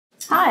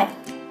Hi,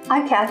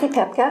 I'm Kathy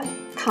Pepka,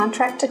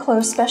 Contract to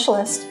Close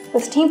Specialist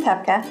with Team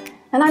Pepka,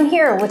 and I'm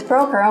here with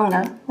broker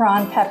owner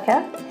Ron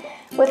Pepka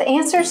with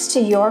answers to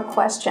your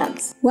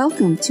questions.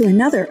 Welcome to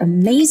another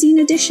amazing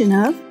edition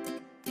of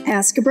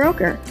Ask a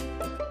Broker.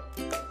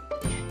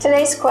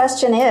 Today's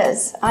question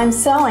is, I'm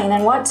selling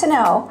and want to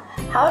know,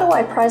 how do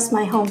I price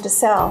my home to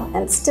sell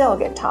and still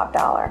get top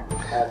dollar?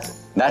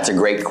 That's a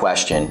great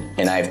question,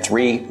 and I have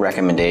 3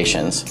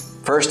 recommendations.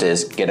 First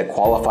is get a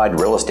qualified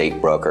real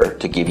estate broker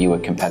to give you a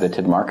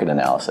competitive market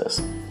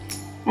analysis.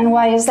 And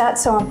why is that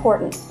so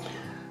important?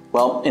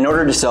 Well, in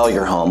order to sell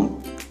your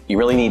home, you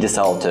really need to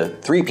sell it to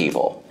 3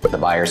 people: the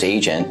buyer's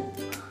agent,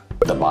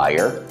 the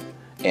buyer,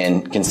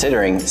 and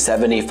considering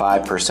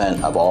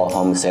 75% of all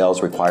home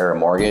sales require a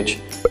mortgage,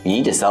 you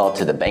need to sell it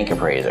to the bank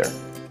appraiser.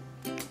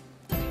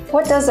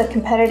 What does a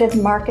competitive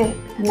market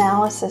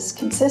analysis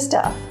consist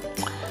of?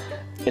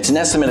 It's an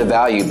estimate of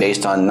value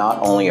based on not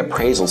only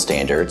appraisal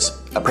standards.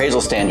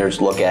 Appraisal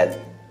standards look at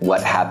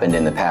what happened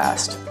in the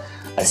past.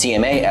 A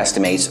CMA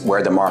estimates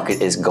where the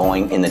market is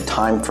going in the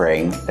time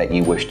frame that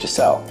you wish to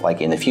sell,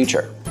 like in the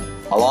future.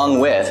 Along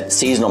with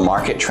seasonal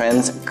market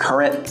trends,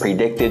 current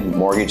predicted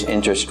mortgage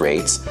interest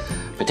rates,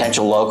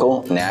 potential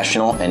local,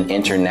 national, and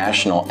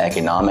international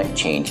economic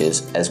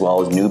changes, as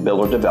well as new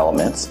builder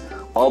developments.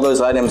 All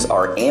those items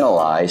are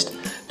analyzed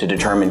to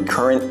determine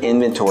current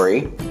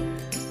inventory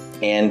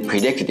and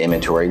predicted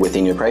inventory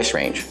within your price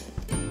range.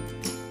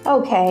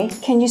 Okay,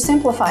 can you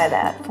simplify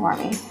that for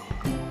me?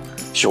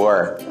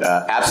 Sure,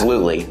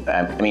 absolutely.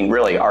 I mean,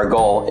 really, our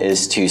goal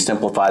is to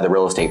simplify the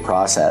real estate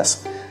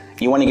process.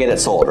 You want to get it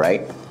sold,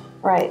 right?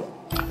 Right.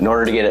 In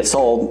order to get it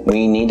sold,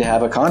 we need to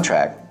have a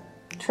contract.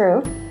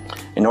 True.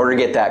 In order to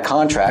get that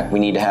contract, we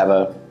need to have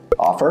an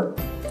offer.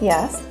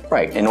 Yes.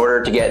 Right. In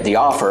order to get the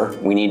offer,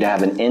 we need to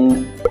have an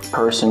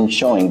in-person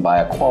showing by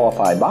a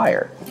qualified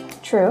buyer.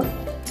 True.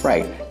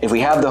 Right. If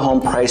we have the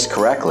home priced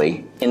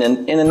correctly, in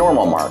a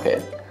normal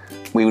market,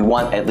 we would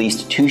want at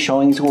least 2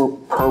 showings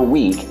per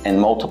week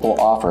and multiple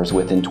offers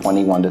within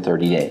 21 to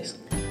 30 days.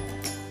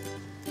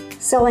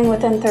 Selling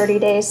within 30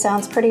 days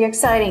sounds pretty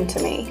exciting to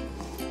me.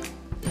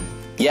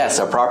 Yes,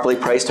 a properly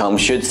priced home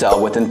should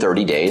sell within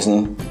 30 days,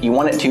 and you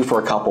want it to for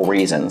a couple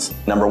reasons.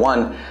 Number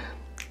one,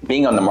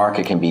 being on the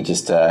market can be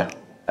just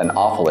an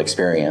awful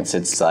experience.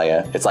 It's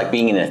like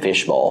being in a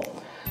fishbowl.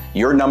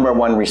 Your number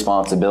 1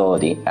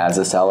 responsibility as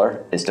a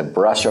seller is to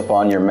brush up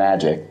on your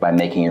magic by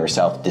making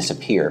yourself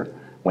disappear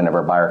whenever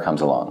a buyer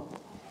comes along.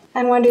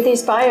 And when do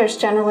these buyers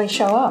generally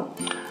show up?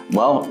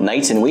 Well,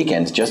 nights and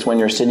weekends, just when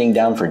you're sitting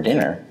down for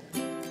dinner.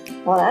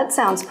 Well, that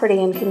sounds pretty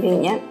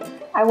inconvenient.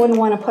 I wouldn't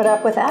want to put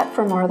up with that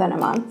for more than a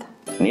month.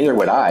 Neither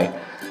would I,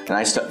 and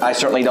I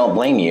certainly don't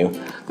blame you.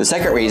 The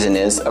second reason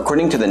is,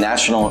 according to the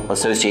National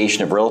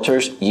Association of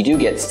Realtors, you do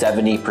get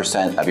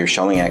 70% of your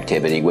showing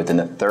activity within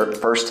the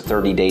first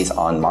 30 days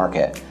on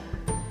market.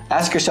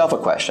 Ask yourself a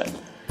question.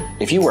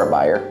 If you were a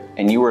buyer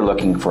and you were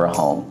looking for a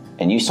home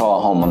and you saw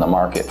a home on the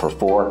market for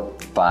 4,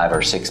 5,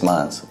 or 6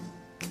 months,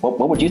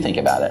 what would you think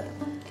about it?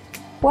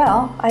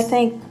 Well, I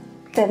think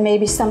that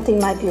maybe something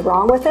might be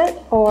wrong with it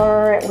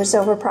or it was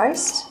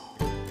overpriced.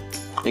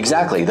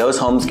 Exactly. Those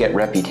homes get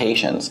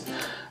reputations.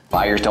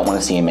 Buyers don't want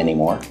to see them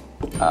anymore.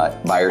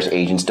 Buyers'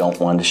 agents don't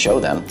want to show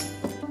them.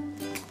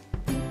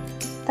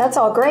 That's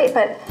all great,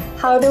 but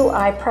how do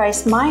I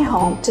price my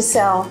home to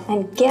sell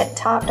and get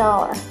top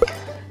dollar?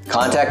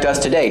 Contact us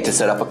today to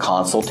set up a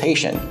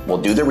consultation. We'll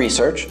do the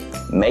research,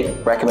 make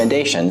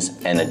recommendations,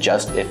 and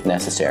adjust if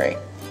necessary.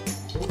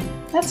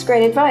 That's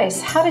great advice.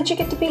 How did you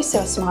get to be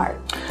so smart?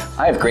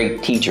 I have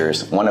great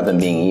teachers, one of them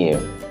being you.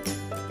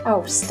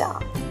 Oh,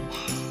 stop.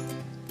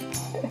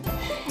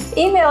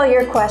 Email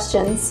your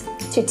questions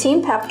to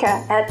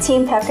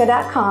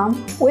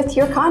teampepka@teampepka.com with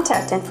your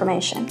contact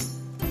information.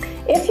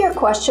 If your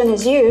question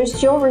is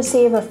used, you'll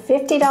receive a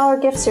 $50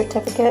 gift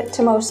certificate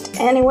to most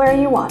anywhere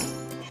you want.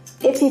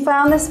 If you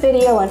found this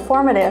video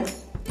informative,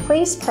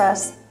 please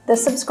press the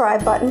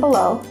subscribe button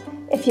below.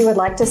 If you would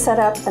like to set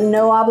up a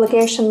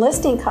no-obligation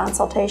listing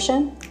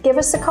consultation, give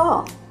us a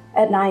call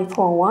at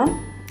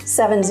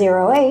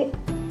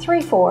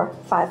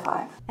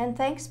 941-708-3455. And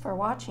thanks for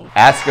watching.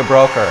 Ask a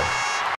Broker.